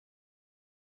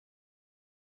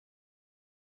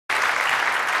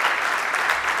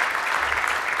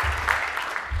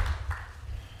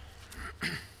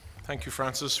Thank you,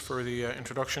 Francis, for the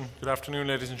introduction. Good afternoon,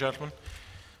 ladies and gentlemen.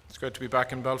 It's great to be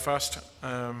back in Belfast.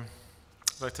 I'd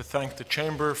like to thank the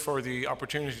Chamber for the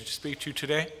opportunity to speak to you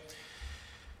today,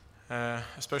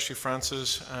 especially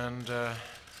Francis and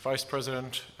Vice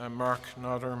President Mark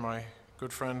Nodder, my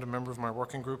good friend, a member of my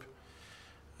working group.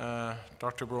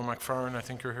 Dr. Bro McFarren, I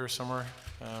think you're here somewhere,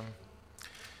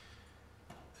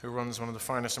 who runs one of the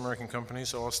finest American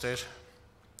companies, Allstate.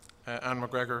 Anne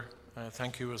McGregor,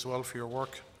 thank you as well for your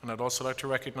work. And I'd also like to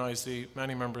recognize the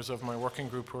many members of my working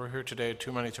group who are here today,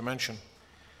 too many to mention.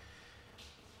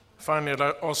 Finally,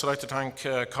 I'd also like to thank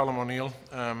Colm O'Neill,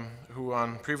 who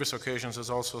on previous occasions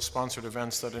has also sponsored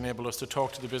events that enable us to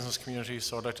talk to the business community.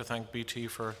 So I'd like to thank BT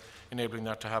for enabling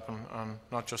that to happen on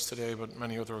not just today, but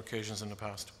many other occasions in the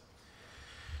past.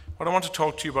 What I want to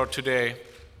talk to you about today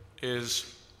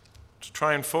is to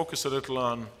try and focus a little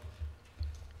on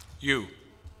you.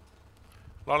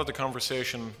 A lot of the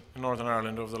conversation in Northern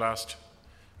Ireland over the last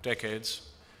decades,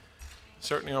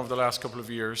 certainly over the last couple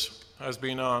of years, has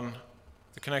been on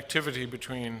the connectivity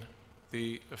between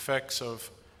the effects of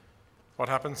what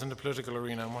happens in the political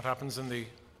arena and what happens in the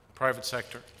private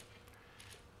sector.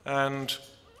 And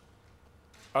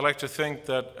I like to think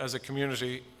that as a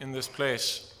community in this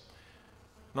place,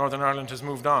 Northern Ireland has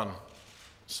moved on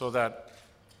so that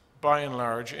by and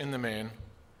large, in the main,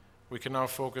 we can now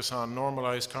focus on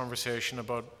normalized conversation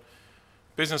about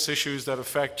business issues that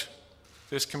affect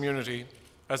this community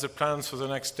as it plans for the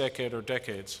next decade or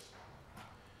decades.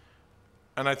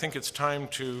 And I think it's time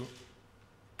to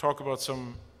talk about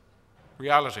some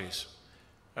realities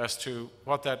as to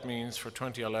what that means for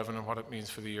 2011 and what it means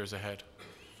for the years ahead.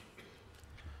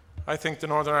 I think the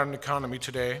Northern Ireland economy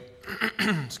today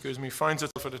excuse me, finds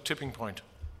itself at a tipping point.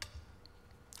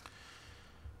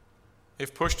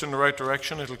 If pushed in the right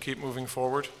direction, it'll keep moving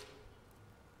forward.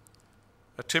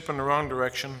 A tip in the wrong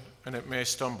direction, and it may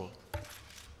stumble.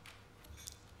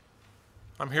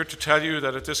 I'm here to tell you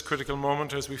that at this critical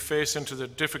moment, as we face into the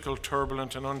difficult,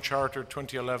 turbulent, and uncharted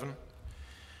 2011,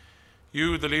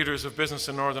 you, the leaders of business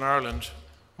in Northern Ireland,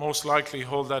 most likely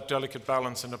hold that delicate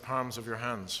balance in the palms of your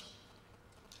hands.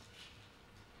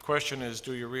 The question is,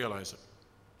 do you realize it?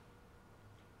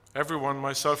 Everyone,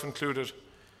 myself included,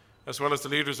 as well as the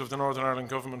leaders of the Northern Ireland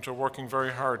government, are working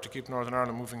very hard to keep Northern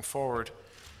Ireland moving forward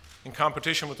in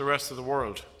competition with the rest of the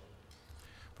world.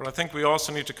 But I think we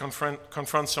also need to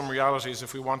confront some realities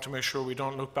if we want to make sure we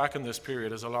don't look back in this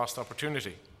period as a lost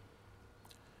opportunity,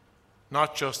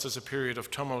 not just as a period of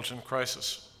tumult and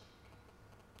crisis.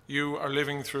 You are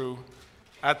living through,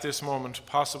 at this moment,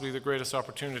 possibly the greatest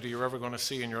opportunity you're ever going to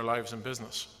see in your lives and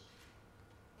business.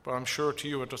 But I'm sure to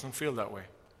you it doesn't feel that way.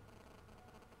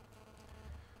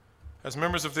 As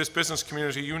members of this business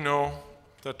community, you know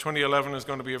that 2011 is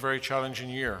going to be a very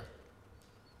challenging year.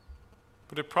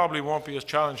 But it probably won't be as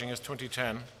challenging as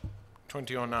 2010,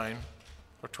 2009,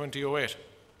 or 2008.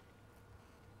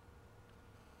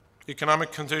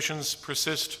 Economic conditions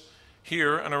persist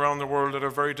here and around the world that are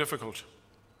very difficult.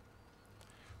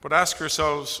 But ask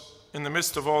yourselves, in the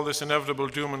midst of all this inevitable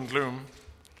doom and gloom,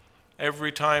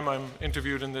 every time I'm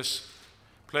interviewed in this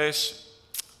place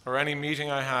or any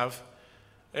meeting I have,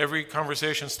 every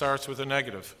conversation starts with a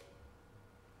negative.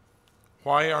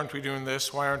 Why aren't we doing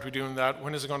this? Why aren't we doing that?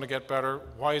 When is it going to get better?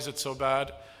 Why is it so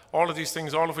bad? All of these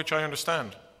things, all of which I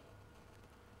understand.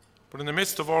 But in the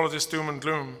midst of all of this doom and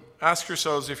gloom, ask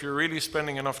yourselves if you're really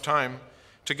spending enough time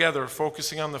together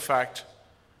focusing on the fact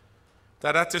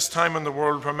that at this time in the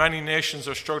world where many nations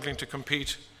are struggling to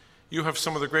compete, you have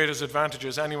some of the greatest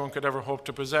advantages anyone could ever hope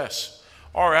to possess.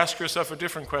 Or ask yourself a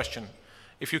different question.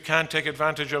 If you can't take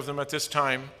advantage of them at this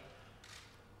time,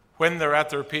 when they're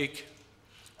at their peak,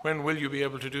 when will you be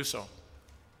able to do so?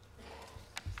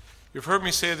 You've heard me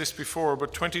say this before,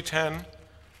 but 2010,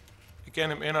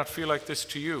 again, it may not feel like this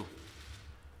to you,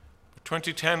 but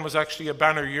 2010 was actually a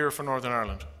banner year for Northern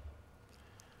Ireland.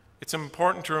 It's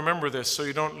important to remember this so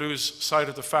you don't lose sight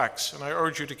of the facts, and I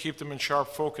urge you to keep them in sharp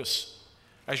focus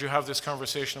as you have this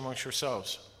conversation amongst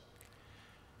yourselves.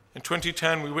 In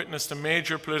 2010, we witnessed a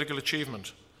major political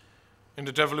achievement in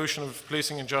the devolution of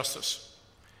policing and justice.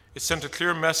 It sent a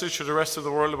clear message to the rest of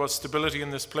the world about stability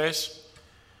in this place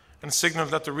and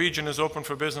signaled that the region is open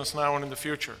for business now and in the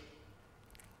future.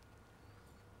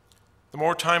 The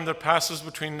more time that passes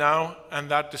between now and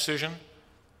that decision,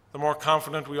 the more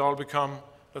confident we all become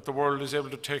that the world is able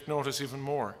to take notice even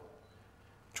more.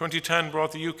 2010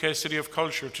 brought the UK City of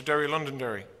Culture to Derry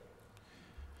Londonderry.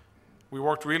 We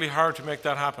worked really hard to make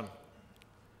that happen.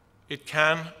 It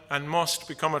can and must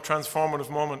become a transformative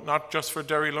moment, not just for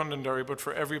Derry Londonderry, but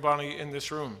for everybody in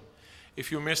this room.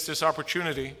 If you miss this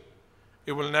opportunity,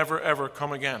 it will never, ever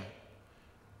come again.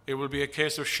 it will be a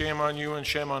case of shame on you and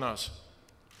shame on us.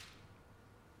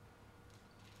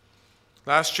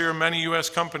 Last year, many US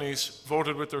companies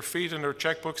voted with their feet and their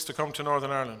checkbooks to come to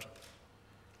Northern Ireland.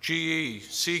 GE,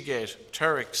 Seagate,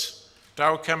 Terex,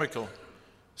 Dow Chemical,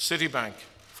 Citibank,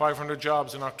 500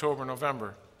 jobs in October,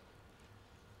 November.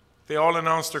 They all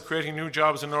announced they're creating new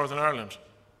jobs in Northern Ireland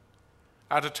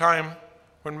at a time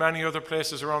when many other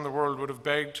places around the world would have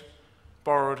begged,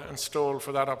 borrowed, and stole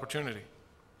for that opportunity.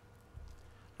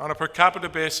 On a per capita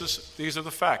basis, these are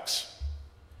the facts.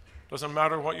 Doesn't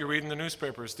matter what you read in the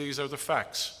newspapers, these are the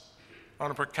facts. On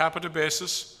a per capita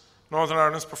basis, Northern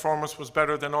Ireland's performance was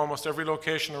better than almost every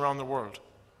location around the world,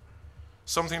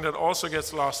 something that also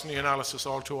gets lost in the analysis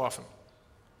all too often.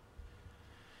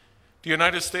 The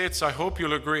United States, I hope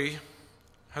you'll agree,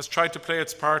 has tried to play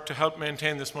its part to help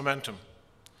maintain this momentum.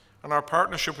 And our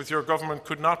partnership with your government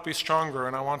could not be stronger,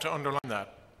 and I want to underline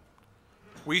that.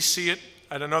 We see it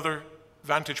at another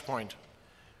vantage point.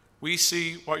 We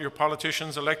see what your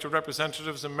politicians, elected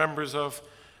representatives, and members of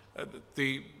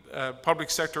the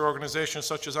public sector organizations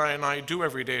such as I&I do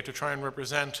every day to try and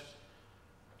represent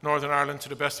Northern Ireland to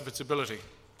the best of its ability.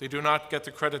 They do not get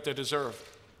the credit they deserve.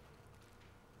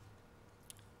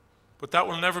 But that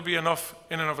will never be enough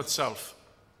in and of itself.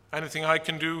 Anything I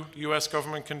can do, the US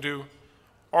government can do,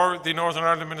 or the Northern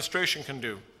Ireland administration can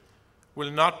do,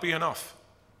 will not be enough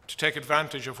to take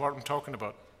advantage of what I'm talking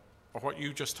about, or what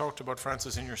you just talked about,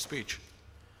 Francis, in your speech,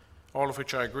 all of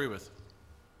which I agree with.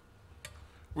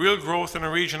 Real growth in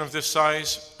a region of this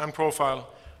size and profile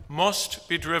must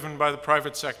be driven by the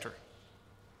private sector.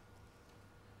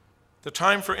 The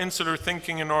time for insular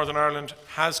thinking in Northern Ireland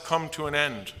has come to an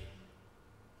end.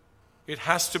 It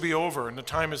has to be over, and the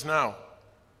time is now.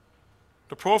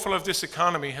 The profile of this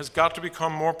economy has got to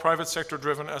become more private sector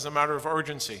driven as a matter of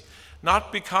urgency,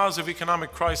 not because of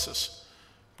economic crisis,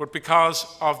 but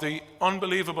because of the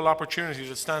unbelievable opportunity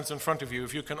that stands in front of you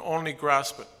if you can only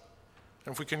grasp it,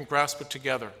 and if we can grasp it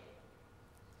together.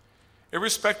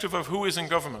 Irrespective of who is in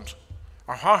government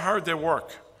or how hard they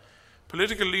work,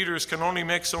 political leaders can only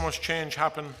make so much change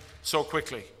happen so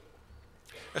quickly,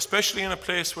 especially in a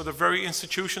place where the very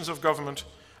institutions of government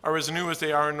are as new as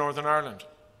they are in Northern Ireland.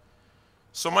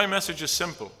 So my message is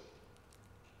simple.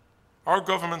 Our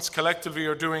governments collectively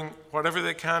are doing whatever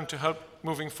they can to help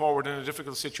moving forward in a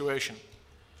difficult situation.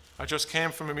 I just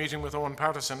came from a meeting with Owen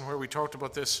Paterson where we talked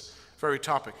about this very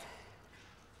topic.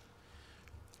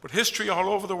 But history all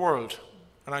over the world,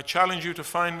 and I challenge you to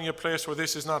find me a place where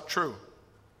this is not true,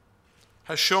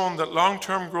 has shown that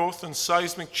long-term growth and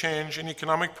seismic change in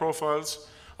economic profiles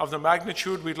of the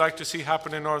magnitude we'd like to see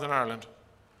happen in Northern Ireland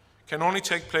can only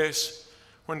take place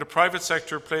when the private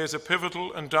sector plays a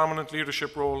pivotal and dominant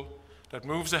leadership role that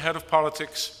moves ahead of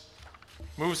politics,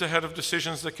 moves ahead of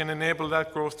decisions that can enable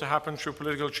that growth to happen through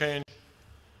political change,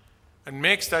 and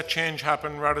makes that change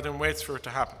happen rather than waits for it to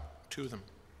happen to them.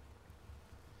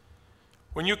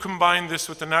 When you combine this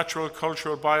with the natural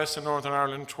cultural bias in Northern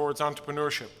Ireland towards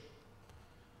entrepreneurship,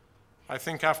 I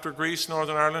think after Greece,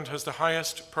 Northern Ireland has the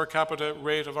highest per capita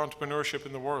rate of entrepreneurship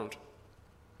in the world.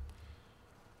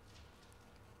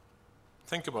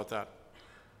 Think about that.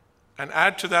 And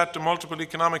add to that the multiple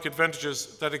economic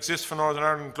advantages that exist for Northern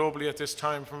Ireland globally at this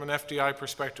time from an FDI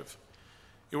perspective.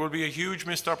 It will be a huge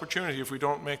missed opportunity if we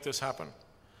don't make this happen.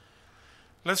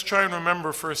 Let's try and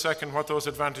remember for a second what those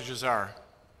advantages are.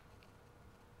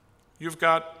 You've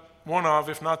got one of,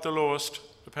 if not the lowest,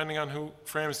 depending on who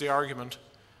frames the argument,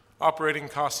 operating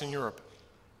costs in Europe.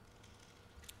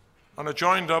 On a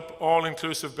joined-up,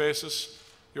 all-inclusive basis,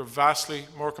 you're vastly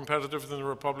more competitive than the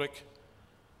Republic,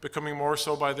 becoming more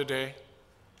so by the day,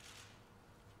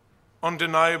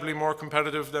 undeniably more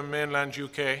competitive than mainland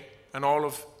UK and all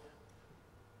of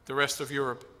the rest of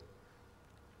Europe.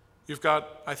 You've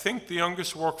got, I think, the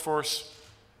youngest workforce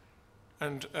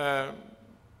and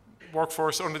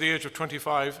workforce under the age of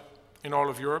 25 in all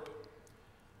of Europe.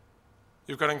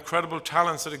 You've got incredible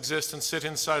talents that exist and sit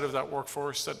inside of that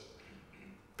workforce that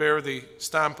bear the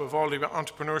stamp of all the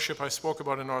entrepreneurship I spoke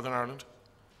about in Northern Ireland.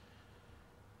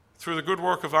 Through the good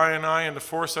work of I&I and the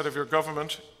foresight of your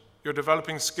government, you're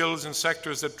developing skills in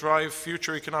sectors that drive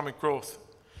future economic growth.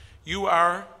 You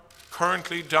are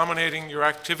currently dominating your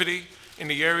activity in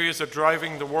the areas that are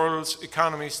driving the world's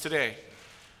economies today.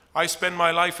 I spend my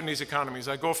life in these economies.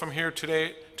 I go from here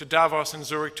today to Davos and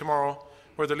Zurich tomorrow,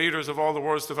 where the leaders of all the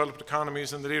world's developed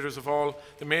economies and the leaders of all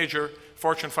the major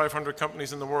Fortune 500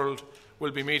 companies in the world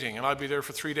will be meeting. And I'll be there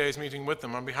for 3 days meeting with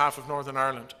them on behalf of Northern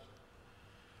Ireland.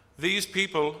 These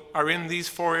people are in these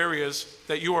 4 areas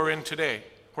that you are in today,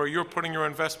 where you're putting your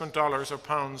investment dollars or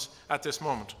pounds at this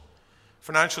moment.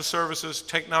 Financial services,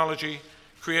 technology,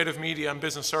 creative media and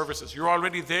business services. You're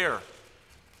already there.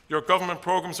 Your government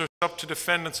programs are set up to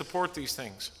defend and support these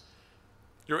things.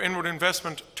 Your inward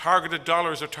investment targeted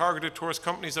dollars are targeted towards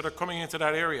companies that are coming into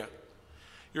that area.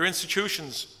 Your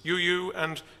institutions, UU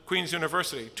and Queen's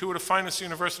University, two of the finest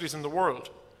universities in the world,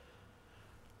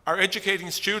 are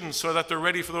educating students so that they're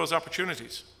ready for those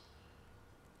opportunities.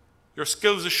 Your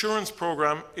skills assurance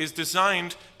program is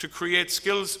designed to create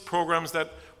skills programs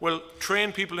that will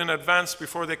train people in advance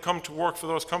before they come to work for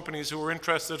those companies who are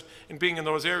interested in being in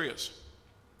those areas.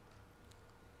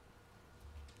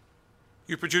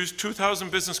 You produce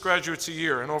 2,000 business graduates a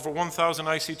year and over 1,000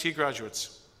 ICT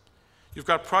graduates. You've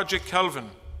got Project Kelvin,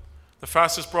 the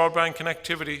fastest broadband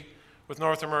connectivity with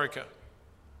North America,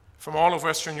 from all of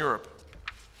Western Europe.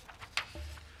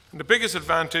 And the biggest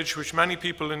advantage, which many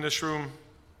people in this room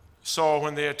saw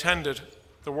when they attended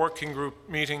the working group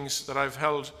meetings that I've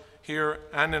held here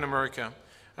and in America,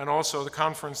 and also the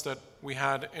conference that we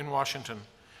had in Washington,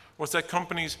 was that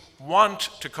companies want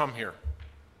to come here,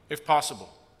 if possible.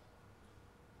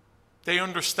 They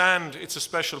understand it's a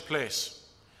special place.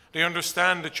 They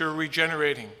understand that you're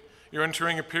regenerating. You're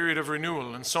entering a period of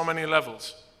renewal on so many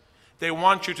levels. They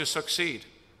want you to succeed.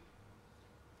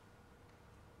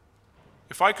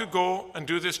 If I could go and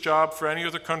do this job for any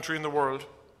other country in the world,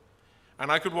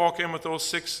 and I could walk in with those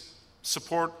 6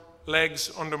 support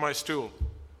legs under my stool,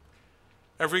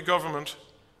 every government,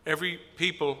 every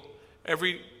people,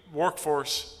 every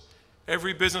workforce,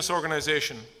 every business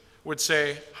organization would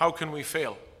say, how can we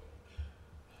fail?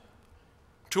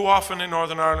 Too often in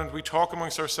Northern Ireland, we talk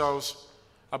amongst ourselves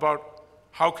about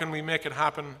how can we make it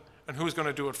happen and who's going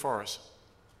to do it for us.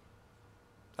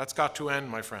 That's got to end,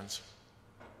 my friends.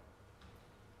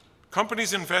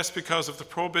 Companies invest because of the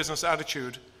pro-business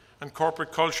attitude and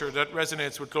corporate culture that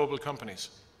resonates with global companies.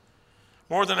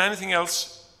 More than anything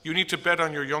else, you need to bet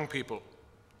on your young people.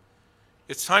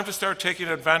 It's time to start taking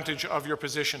advantage of your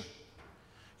position.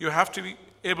 You have to be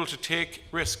able to take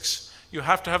risks. You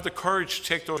have to have the courage to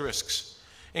take those risks.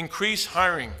 Increase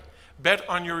hiring. Bet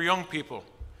on your young people.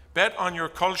 Bet on your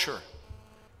culture.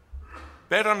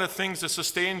 Bet on the things that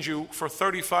sustained you for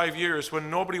 35 years when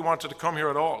nobody wanted to come here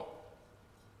at all.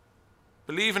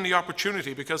 Believe in the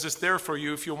opportunity because it's there for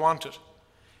you if you want it.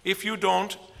 If you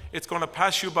don't, it's going to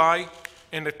pass you by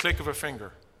in the click of a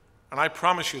finger. And I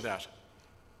promise you that.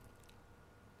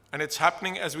 And it's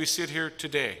happening as we sit here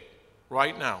today,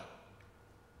 right now.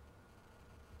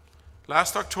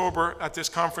 Last October at this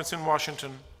conference in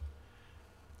Washington,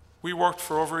 we worked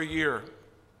for over a year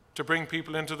to bring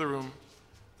people into the room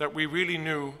that we really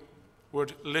knew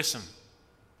would listen.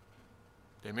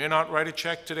 They may not write a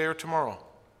check today or tomorrow,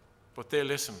 but they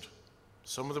listened.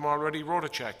 Some of them already wrote a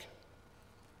check.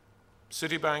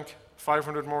 Citibank,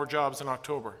 500 more jobs in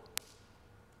October.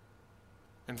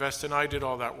 Invest and I did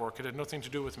all that work. It had nothing to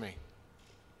do with me.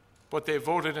 But they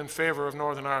voted in favor of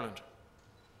Northern Ireland.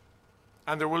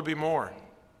 And there will be more.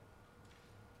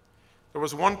 There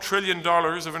was $1 trillion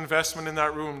of investment in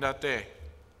that room that day.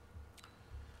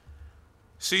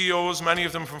 CEOs, many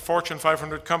of them from Fortune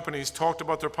 500 companies, talked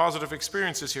about their positive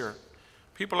experiences here.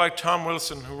 People like Tom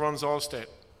Wilson, who runs Allstate.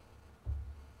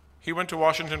 He went to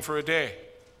Washington for a day.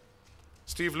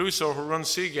 Steve Lusso, who runs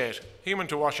Seagate, he went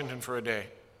to Washington for a day.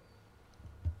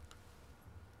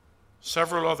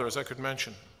 Several others I could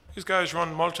mention. These guys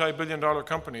run multi-billion-dollar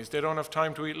companies. They don't have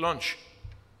time to eat lunch.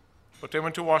 But they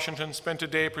went to Washington, spent a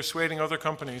day persuading other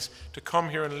companies to come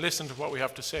here and listen to what we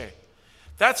have to say.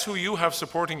 That's who you have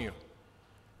supporting you.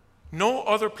 No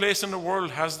other place in the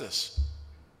world has this.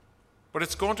 But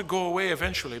it's going to go away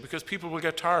eventually because people will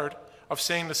get tired of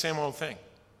saying the same old thing.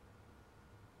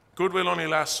 Goodwill only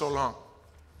lasts so long.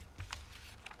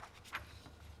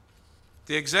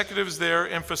 The executives there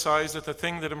emphasized that the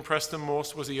thing that impressed them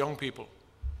most was the young people.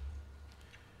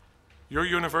 Your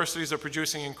universities are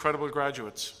producing incredible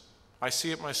graduates. I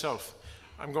see it myself.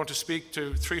 I'm going to speak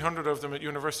to 300 of them at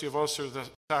University of Ulster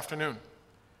this afternoon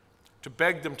to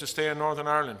beg them to stay in Northern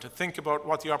Ireland, to think about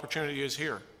what the opportunity is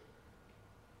here.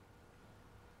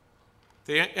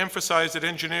 They emphasized that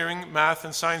engineering, math,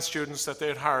 and science students that they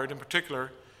had hired in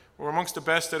particular were amongst the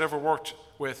best they'd ever worked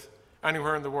with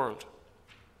anywhere in the world.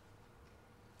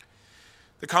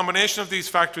 The combination of these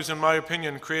factors, in my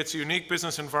opinion, creates a unique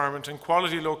business environment and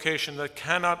quality location that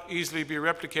cannot easily be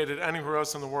replicated anywhere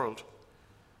else in the world.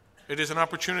 It is an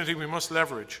opportunity we must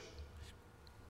leverage.